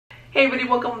Hey everybody,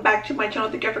 welcome back to my channel.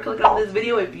 Thank you for clicking on this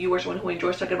video. If you are someone who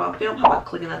enjoys talking about film, how about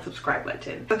clicking that subscribe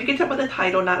button? As you can tell by the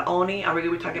title, not only are we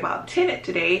going to be talking about Tenet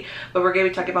today, but we're going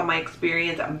to be talking about my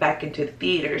experience back into the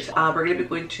theaters. We're going to be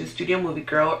going to Studio Movie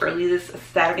Girl early this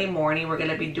Saturday morning. We're going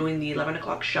to be doing the 11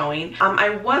 o'clock showing.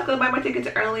 I was going to buy my tickets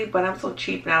early, but I'm so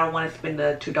cheap and I don't want to spend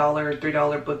the $2 or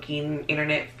 $3 booking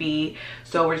internet fee.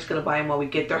 So we're just going to buy them while we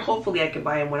get there. Hopefully I can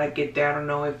buy them when I get there. I don't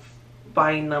know if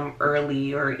buying them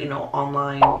early or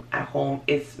online at home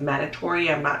is mandatory.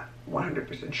 I'm not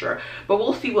 100% sure, but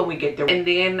we'll see when we get there. And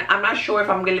then I'm not sure if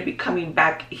I'm going to be coming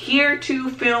back here to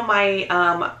film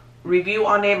my review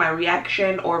on it, my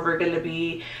reaction, or if we're going to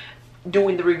be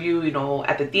doing the review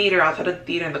at the theater, outside of the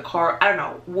theater, in the car. I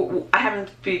don't know. I haven't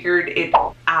figured it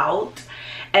out,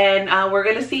 and we're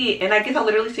gonna see. And I guess I'll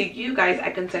literally see you guys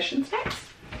at concessions next.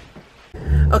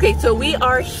 Okay, so we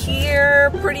are here,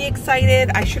 pretty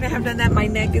excited. I shouldn't have done that. My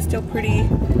neck is still pretty.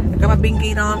 I got my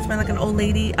Bengay on, smell like an old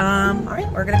lady. All right,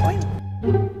 we're gonna go in.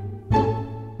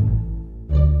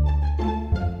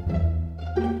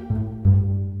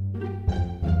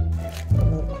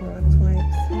 Little Clorox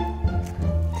wipes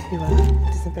to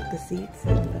disinfect the seats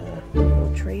and the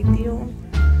little tray deal.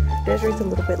 Desiree's a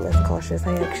little bit less cautious.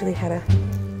 I actually had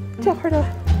to tell her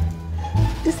to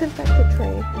disinfect the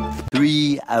tray.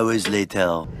 3 hours later.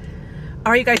 All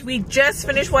right, guys, we just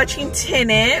finished watching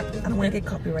Tenet. I don't want to get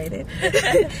copyrighted.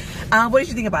 What did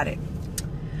you think about it?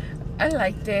 I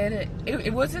liked it.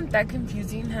 It wasn't that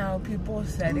confusing how people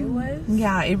said it was.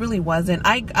 Yeah, it really wasn't.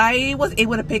 I was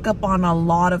able to pick up on a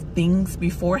lot of things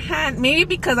beforehand. Maybe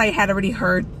because I had already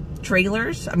heard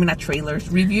reviews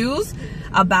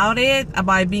about it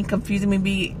being confusing.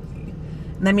 Maybe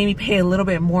that made me pay a little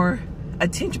bit more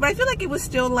attention. But I feel like it was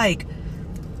still like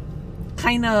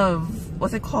kind of,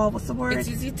 what's it called? What's the word? It's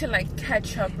easy to like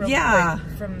catch up real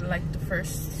quick from like the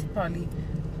first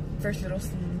little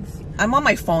scenes. I'm on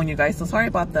my phone, you guys, so sorry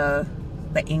about the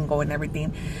angle and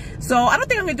everything. So I don't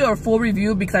think I'm gonna do a full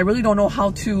review because I really don't know how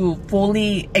to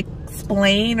fully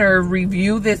explain or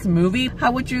review this movie.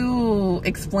 How would you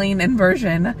explain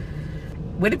inversion?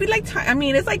 Would it be like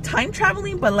it's like time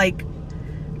traveling, but like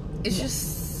it's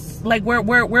just like we're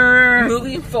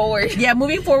moving forward. Yeah,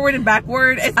 moving forward and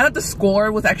backward. I thought the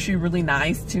score was actually really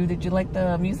nice too. Did you like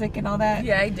the music and all that?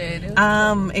 Yeah, I did.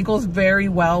 It goes very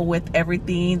well with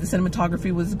everything. The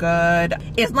cinematography was good.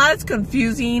 It's not as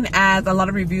confusing as a lot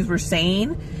of reviews were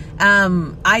saying.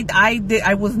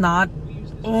 I was not.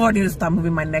 Oh, I need to stop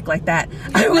moving my neck like that.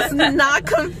 I was not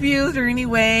confused or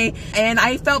anyway, and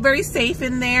I felt very safe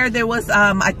in there. There was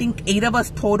I think 8 of us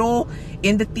total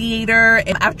in the theater,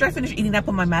 and after I finished eating, I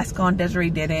put my mask on.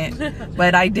 Desiree didn't,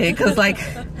 but I did because like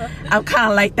I'm kind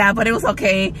of like that, but it was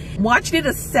okay. Watching it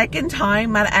a second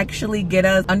time might actually get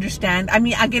us understand. I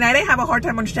mean, again, I didn't have a hard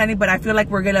time understanding, but I feel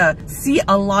like we're gonna see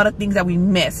a lot of things that we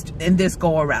missed in this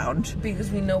go around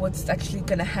because we know what's actually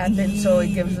gonna happen, so it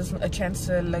gives us a chance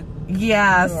to look.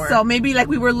 Yeah, more. So maybe like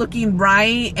we were looking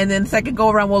right, and then second go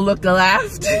around we'll look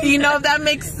left. If that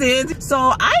makes sense. So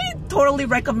I totally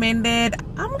recommend it.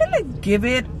 I'm gonna give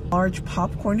it large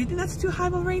popcorn. Do you think that's too high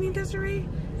of a rating, Desiree?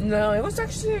 No, it was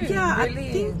actually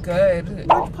really good.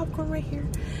 Large popcorn right here.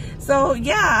 So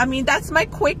yeah, I mean, that's my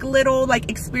quick little like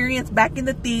experience back in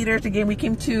the theaters. Again, we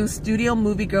came to Studio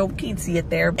Movie Girl. We can't see it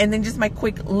there. And then just my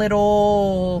quick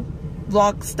little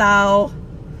vlog style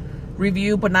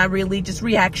review, but not really, just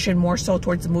reaction more so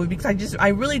towards the movie because I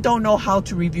really don't know how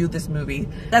to review this movie.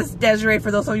 That's Desiree,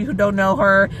 for those of you who don't know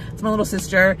her. It's my little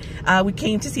sister. We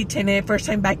came to see Tenet first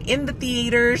time back in the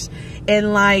theaters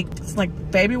in it's like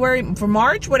February, for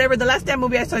March, whatever. The last damn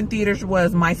movie I saw in theaters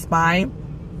was My Spy.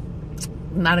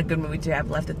 Not a good movie to have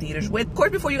left the theaters with. Of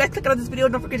course, before you guys click on this video,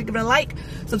 don't forget to give it a like,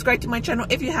 subscribe to my channel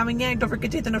if you haven't yet. Don't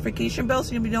forget to hit the notification bell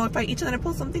so you'll be notified each time I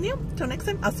post something new. Till next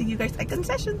time, I'll see you guys at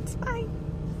concessions. Bye.